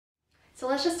So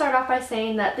let's just start off by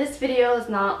saying that this video is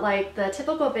not like the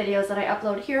typical videos that I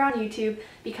upload here on YouTube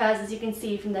because, as you can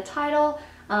see from the title,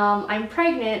 I'm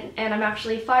pregnant, and I'm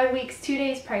actually 5 weeks, 2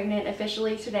 days pregnant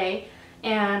officially today.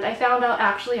 And I found out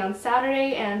actually on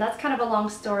Saturday, and that's kind of a long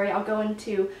story. I'll go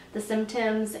into the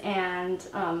symptoms and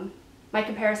my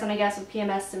comparison, I guess, with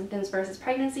PMS symptoms versus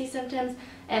pregnancy symptoms,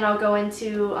 and I'll go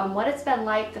into what it's been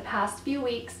like the past few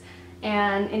weeks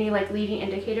and any like leading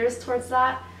indicators towards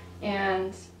that.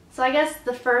 And so I guess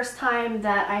the first time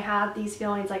that I had these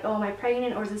feelings like, oh, am I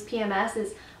pregnant or is this PMS,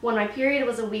 is when my period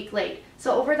was a week late.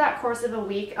 So over that course of a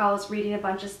week, I was reading a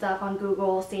bunch of stuff on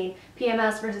Google, seeing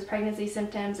PMS versus pregnancy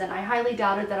symptoms, and I highly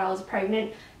doubted that I was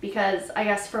pregnant because I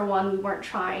guess for one, we weren't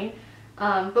trying,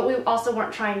 but we also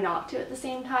weren't trying not to at the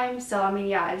same time. So I mean,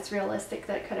 yeah, it's realistic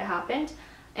that it could have happened.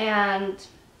 And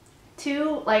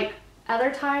two, like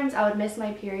other times I would miss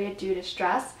my period due to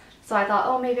stress. So I thought,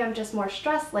 oh, maybe I'm just more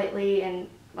stressed lately, and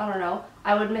I don't know,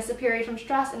 I would miss a period from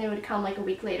stress and it would come like a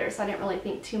week later, so I didn't really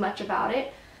think too much about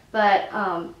it. But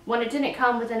when it didn't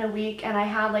come within a week and I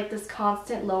had like this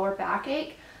constant lower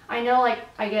backache, I know like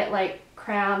I get like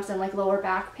cramps and like lower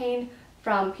back pain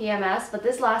from PMS, but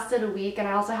this lasted a week, and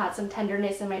I also had some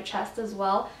tenderness in my chest as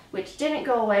well, which didn't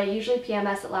go away. Usually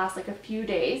PMS, it lasts like a few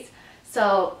days.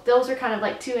 So those are kind of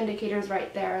like two indicators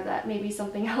right there that maybe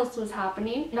something else was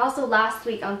happening. And also last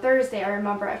week on Thursday, I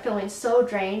remember feeling so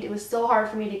drained. It was so hard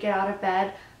for me to get out of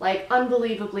bed, like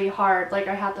unbelievably hard. Like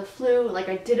I had the flu, like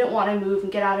I didn't want to move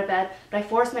and get out of bed, but I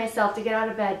forced myself to get out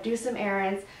of bed, do some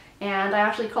errands. And I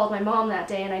actually called my mom that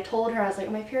day and I told her, I was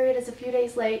like, my period is a few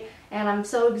days late and I'm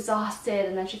so exhausted.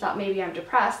 And then she thought maybe I'm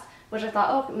depressed, which I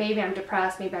thought, oh, maybe I'm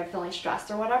depressed, maybe I'm feeling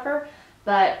stressed or whatever.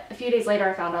 But a few days later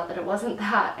I found out that it wasn't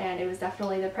that, and it was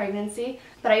definitely the pregnancy.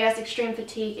 But I guess extreme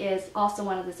fatigue is also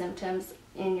one of the symptoms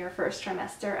in your first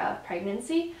trimester of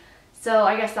pregnancy. So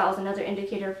I guess that was another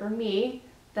indicator for me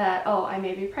that, oh, I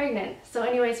may be pregnant. So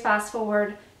anyways, fast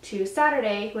forward to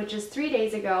Saturday, which is 3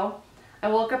 days ago. I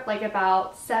woke up like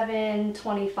about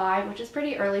 7:25, which is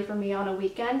pretty early for me on a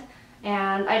weekend,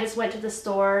 and I just went to the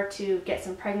store to get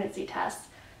some pregnancy tests.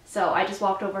 So I just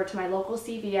walked over to my local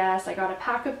CVS, I got a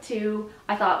pack of 2.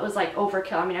 I thought it was like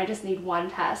overkill. I mean, I just need 1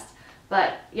 test.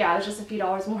 But yeah, it was just a few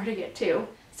dollars more to get 2.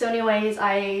 So anyways,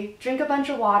 I drink a bunch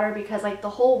of water because like the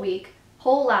whole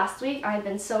last week, I had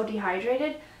been so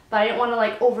dehydrated, but I didn't want to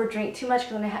like overdrink too much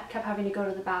because then I kept having to go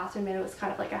to the bathroom and it was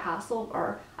kind of like a hassle,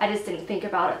 or I just didn't think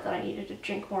about it that I needed to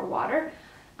drink more water.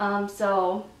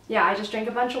 So yeah, I just drank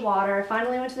a bunch of water. I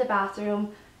finally went to the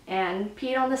bathroom and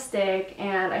peed on the stick,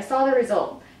 and I saw the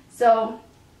result. So,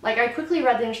 like, I quickly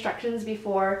read the instructions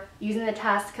before using the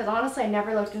test because honestly I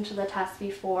never looked into the test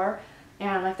before,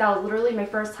 and like that was literally my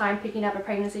first time picking up a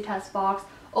pregnancy test box,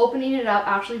 opening it up,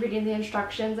 actually reading the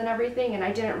instructions and everything, and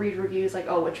I didn't read reviews like,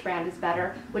 oh, which brand is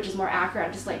better, which is more accurate.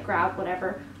 I just like grabbed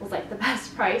whatever was like the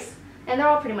best price, and they're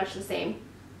all pretty much the same.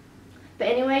 But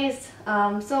anyways,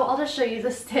 so I'll just show you the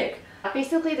stick.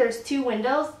 Basically there's 2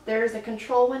 windows. There's a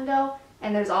control window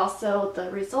and there's also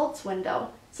the results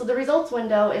window. So the results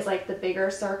window is like the bigger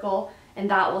circle,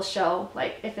 and that will show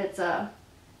like if it's a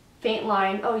faint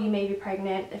line, oh, you may be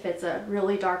pregnant. If it's a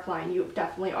really dark line, you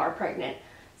definitely are pregnant.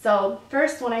 So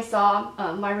first when I saw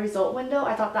my result window,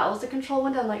 I thought that was the control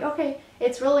window. I'm like, okay,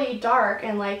 it's really dark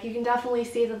and like you can definitely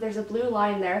see that there's a blue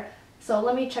line there. So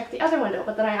let me check the other window.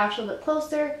 But then I actually looked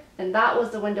closer, and that was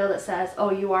the window that says,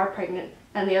 oh, you are pregnant.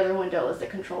 And the other window is the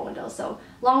control window. So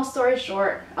long story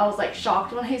short, I was like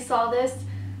shocked when I saw this.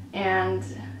 And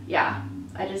yeah,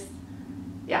 I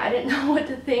didn't know what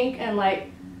to think. And like,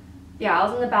 yeah, I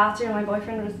was in the bathroom,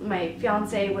 my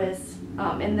fiance was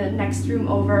in the next room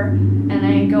over, and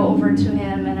I go over to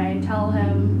him and I tell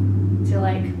him to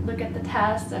like look at the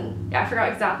test, and yeah, I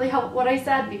forgot exactly what I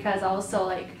said because I was so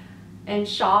like in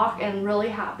shock and really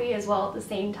happy as well at the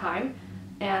same time.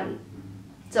 And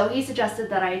so he suggested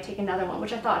that I take another one,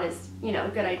 which I thought is, you know, a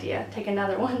good idea, take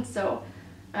another one. So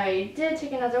I did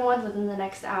take another one within the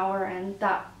next hour, and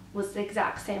that was the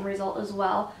exact same result as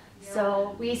well.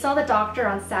 So we saw the doctor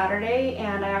on Saturday,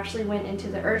 and I actually went into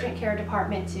the urgent care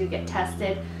department to get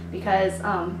tested because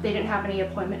they didn't have any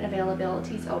appointment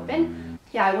availabilities open.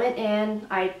 Yeah, I went in,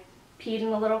 I peed in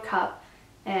a little cup,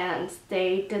 and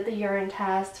they did the urine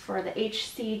test for the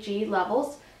HCG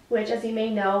levels, which, as you may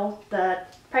know, the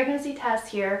pregnancy test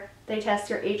here, they test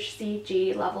your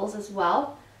HCG levels as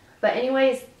well. But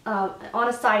anyways, on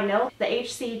a side note, the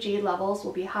HCG levels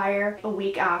will be higher a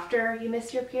week after you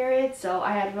miss your period, so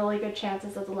I had really good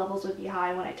chances that the levels would be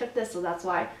high when I took this, so that's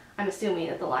why I'm assuming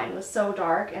that the line was so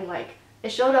dark, and like it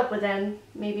showed up within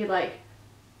maybe like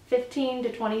 15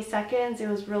 to 20 seconds. It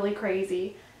was really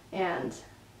crazy, and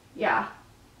yeah,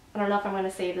 I don't know if I'm going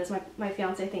to save this. My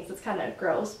fiance thinks it's kind of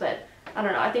gross, but I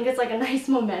don't know. I think it's like a nice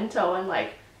memento, and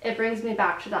like it brings me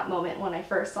back to that moment when I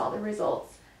first saw the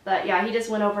results. But yeah, he just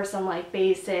went over some like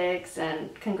basics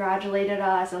and congratulated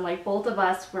us, and like both of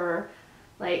us were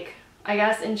like, I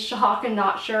guess, in shock and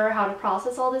not sure how to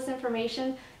process all this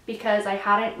information, because I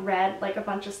hadn't read like a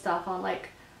bunch of stuff on like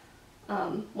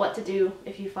what to do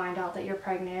if you find out that you're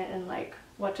pregnant, and like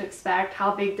what to expect,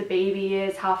 how big the baby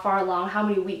is, how far along, how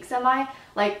many weeks am I.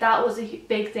 Like that was a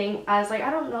big thing. I was like,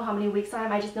 I don't know how many weeks I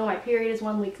am, I just know my period is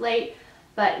 1 week late.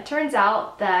 But it turns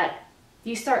out that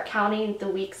you start counting the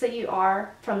weeks that you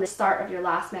are from the start of your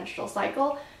last menstrual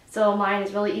cycle. So mine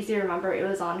is really easy to remember. It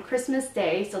was on Christmas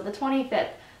Day, so the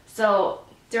 25th. So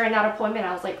during that appointment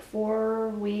I was like 4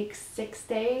 weeks 6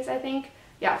 days, I think.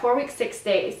 Yeah, 4 weeks 6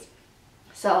 days.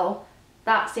 So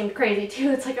that seemed crazy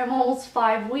too. It's like I'm almost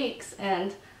 5 weeks,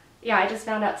 and yeah, I just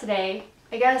found out today.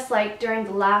 I guess like during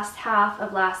the last half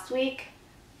of last week,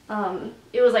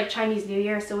 it was like Chinese New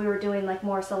Year, so we were doing like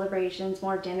more celebrations,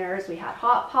 more dinners. We had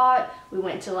hot pot, we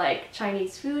went to like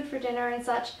Chinese food for dinner and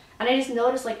such, and I just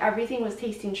noticed like everything was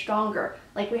tasting stronger.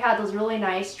 Like we had those really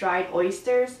nice dried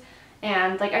oysters,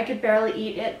 and like I could barely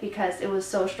eat it because it was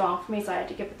so strong for me, so I had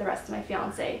to give it the rest to my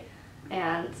fiance.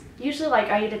 And usually like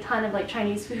I eat a ton of like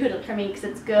Chinese food for me because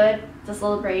it's good, it's a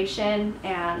celebration,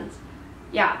 and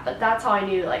yeah, but that's how I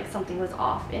knew like something was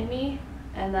off in me.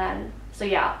 And then, so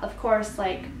yeah, of course,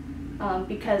 like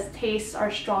because tastes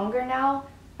are stronger now,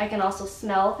 I can also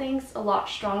smell things a lot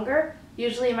stronger.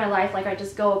 Usually in my life, like I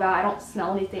just go about, I don't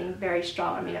smell anything very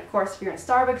strong. I mean, of course, if you're in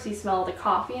Starbucks, you smell the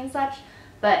coffee and such,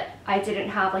 but I didn't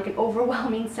have like an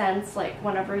overwhelming sense like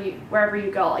wherever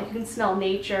you go, like you can smell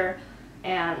nature,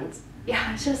 and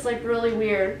yeah, it's just like really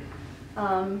weird.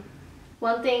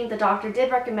 One thing the doctor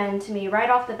did recommend to me right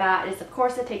off the bat is, of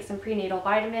course, to take some prenatal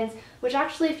vitamins, which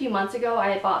actually a few months ago I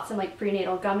had bought some like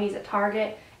prenatal gummies at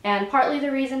Target, and partly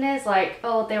the reason is like,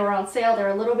 oh, they were on sale, they were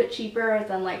a little bit cheaper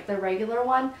than like the regular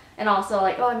one, and also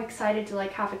like, oh, I'm excited to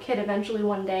like have a kid eventually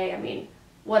one day. I mean,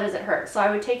 what does it hurt? So I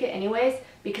would take it anyways,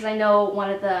 because I know one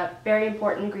of the very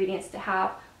important ingredients to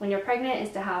have when you're pregnant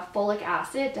is to have folic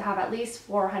acid, to have at least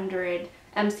 400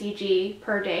 mcg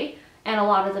per day, and a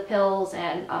lot of the pills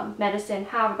and medicine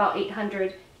have about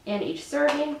 800 in each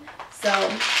serving. So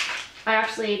I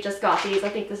actually just got these. I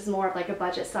think this is more of like a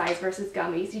budget size versus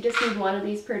gummies. You just need one of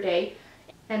these per day,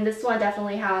 and this one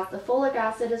definitely has the folic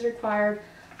acid is required,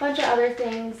 a bunch of other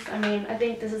things. I mean, I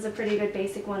think this is a pretty good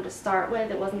basic one to start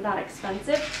with. It wasn't that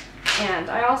expensive.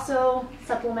 And I also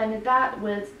supplemented that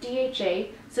with DHA.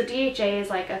 So DHA is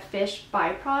like a fish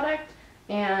byproduct,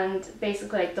 and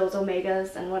basically like those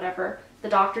omegas and whatever. The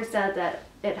doctor said that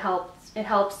it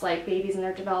helps like babies in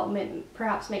their development,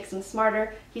 perhaps makes them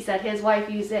smarter. He said his wife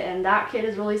used it and that kid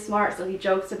is really smart, so he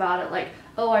jokes about it like,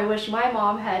 oh, I wish my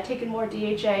mom had taken more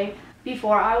DHA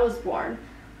before I was born.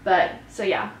 But so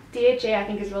yeah, DHA I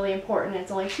think is really important.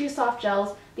 It's only 2 soft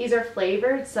gels. These are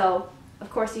flavored, so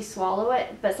of course you swallow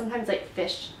it, but sometimes like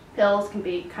fish pills can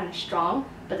be kind of strong,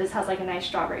 but this has like a nice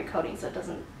strawberry coating, so it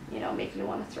doesn't, you know, make you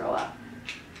want to throw up.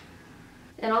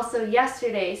 And also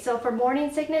yesterday, so for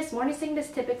morning sickness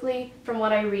typically, from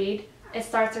what I read, it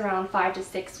starts around 5 to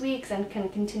 6 weeks and can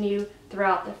continue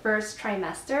throughout the first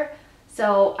trimester.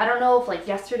 So I don't know if like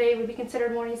yesterday would be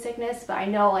considered morning sickness, but I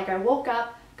know like I woke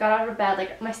up, got out of bed,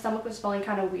 like my stomach was feeling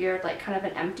kind of weird, like kind of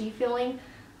an empty feeling.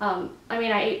 I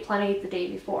mean, I ate plenty the day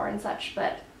before and such,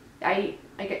 but I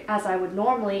ate as I would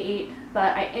normally eat.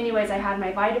 But anyways, I had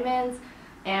my vitamins,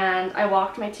 and I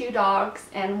walked my 2 dogs,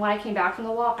 and when I came back from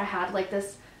the walk, I had like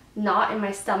this knot in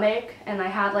my stomach, and I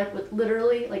had like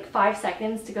literally like 5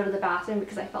 seconds to go to the bathroom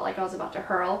because I felt like I was about to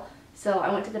hurl. So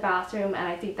I went to the bathroom, and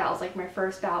I think that was like my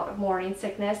first bout of morning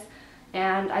sickness.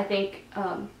 And I think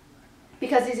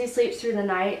because as you sleep through the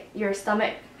night, your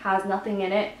stomach has nothing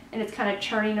in it, and it's kind of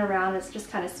churning around, it's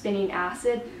just kind of spinning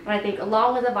acid. And I think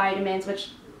along with the vitamins, which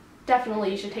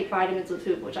definitely you should take vitamins with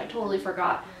food, which I totally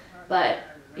forgot, but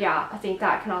yeah, I think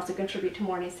that can also contribute to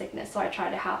morning sickness. So I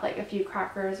try to have like a few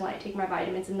crackers when I take my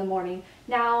vitamins in the morning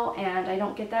now, and I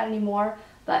don't get that anymore.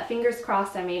 But fingers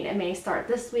crossed, I mean, it may start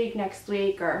this week, next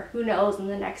week, or who knows, in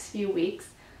the next few weeks.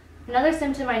 Another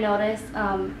symptom I noticed,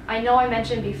 I know I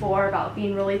mentioned before about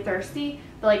being really thirsty,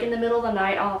 but like in the middle of the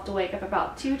night I'll have to wake up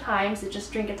about 2 times to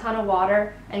just drink a ton of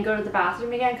water and go to the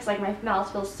bathroom again because like my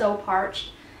mouth feels so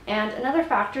parched. And another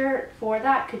factor for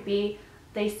that could be,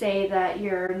 they say that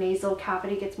your nasal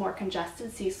cavity gets more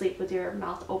congested, so you sleep with your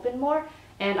mouth open more,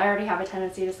 and I already have a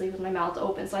tendency to sleep with my mouth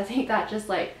open, so I think that just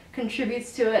like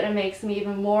contributes to it and makes me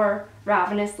even more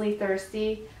ravenously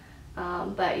thirsty.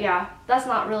 But yeah, that's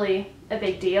not really a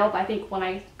big deal, but I think when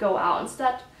I go out and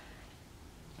stuff,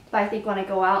 But I think when I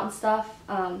go out and stuff,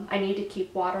 I need to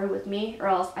keep water with me, or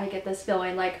else I get this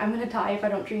feeling like I'm gonna die if I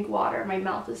don't drink water. My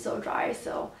mouth is so dry.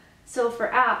 So for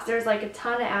apps, there's like a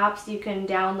ton of apps you can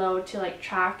download to like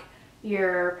track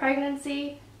your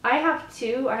pregnancy. I have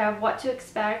two. I have What to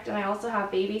Expect, and I also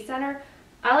have Baby Center.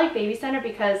 I like Baby Center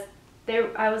because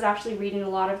I was actually reading a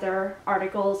lot of their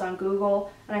articles on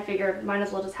Google, and I figured might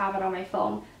as well just have it on my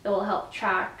phone. It will help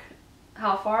track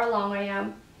how far along I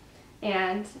am.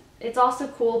 And it's also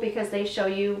cool because they show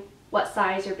you what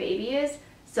size your baby is.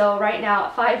 So right now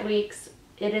at 5 weeks,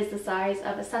 it is the size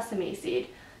of a sesame seed.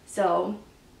 So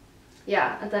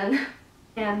yeah,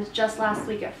 and just last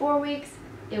week at 4 weeks,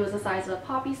 it was the size of a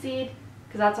poppy seed,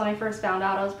 because that's when I first found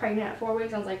out I was pregnant at 4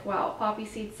 weeks. I was like, wow, poppy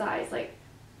seed size, like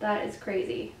that is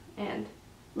crazy. And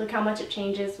look how much it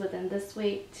changes within this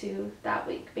week to that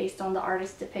week based on the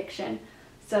artist's depiction.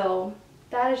 So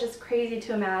that is just crazy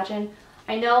to imagine.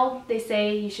 I know they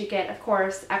say you should get, of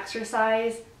course,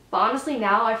 exercise, but honestly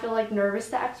now I feel like nervous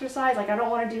to exercise. Like I don't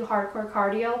want to do hardcore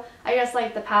cardio. I guess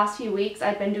like the past few weeks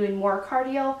I've been doing more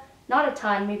cardio, not a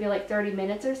ton, maybe like 30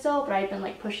 minutes or so, but I've been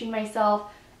like pushing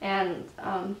myself. And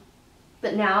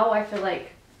but now I feel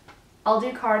like I'll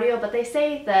do cardio, but they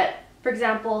say that, for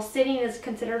example, sitting is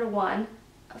considered a 1,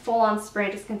 a full-on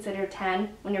sprint is considered 10.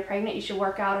 When you're pregnant, you should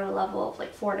work out at a level of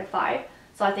like 4 to 5.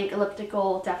 So I think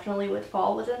elliptical definitely would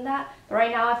fall within that. But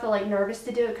right now I feel like nervous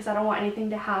to do it because I don't want anything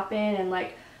to happen. And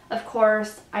like, of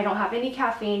course, I don't have any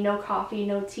caffeine, no coffee,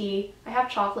 no tea. I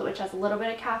have chocolate, which has a little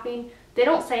bit of caffeine. They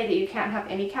don't say that you can't have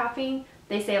any caffeine.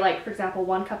 They say like, for example,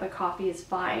 1 cup of coffee is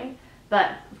fine.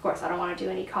 But of course I don't want to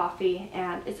do any coffee.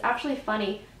 And it's actually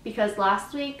funny because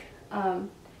last week,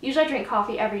 usually I drink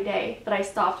coffee every day, but I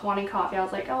stopped wanting coffee. I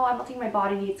was like, oh, I don't think my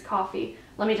body needs coffee.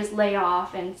 Let me just lay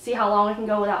off and see how long I can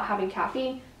go without having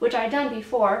caffeine, which I had done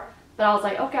before. But I was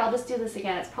like, okay, I'll just do this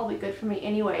again. It's probably good for me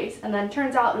anyways. And then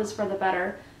turns out it was for the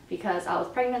better because I was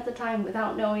pregnant at the time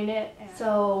without knowing it.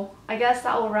 So I guess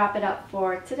that will wrap it up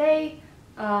for today.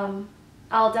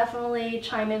 I'll definitely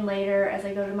chime in later as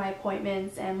I go to my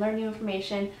appointments and learn new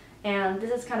information. And this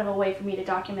is kind of a way for me to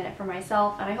document it for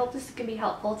myself, and I hope this can be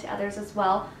helpful to others as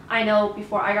well. I know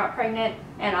before I got pregnant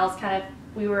and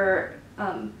we were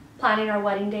planning our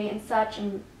wedding day and such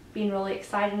and being really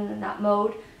excited in that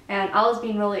mode, and I was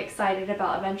being really excited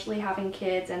about eventually having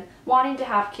kids and wanting to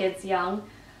have kids young.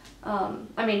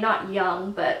 I mean, not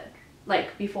young, but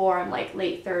like before I'm like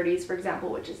late 30s, for example,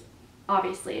 which is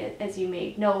obviously, as you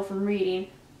may know from reading,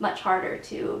 much harder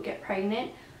to get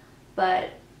pregnant. But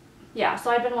yeah,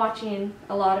 so I've been watching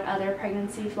a lot of other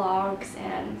pregnancy vlogs,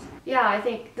 and yeah, I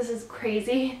think this is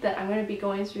crazy that I'm going to be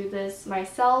going through this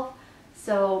myself.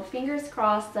 So fingers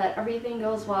crossed that everything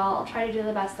goes well. I'll try to do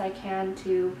the best I can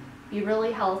to be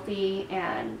really healthy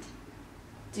and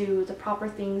do the proper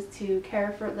things to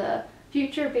care for the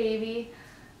future baby.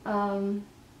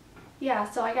 Yeah,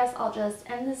 so I guess I'll just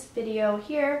end this video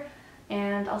here,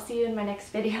 and I'll see you in my next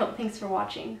video. Thanks for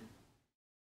watching.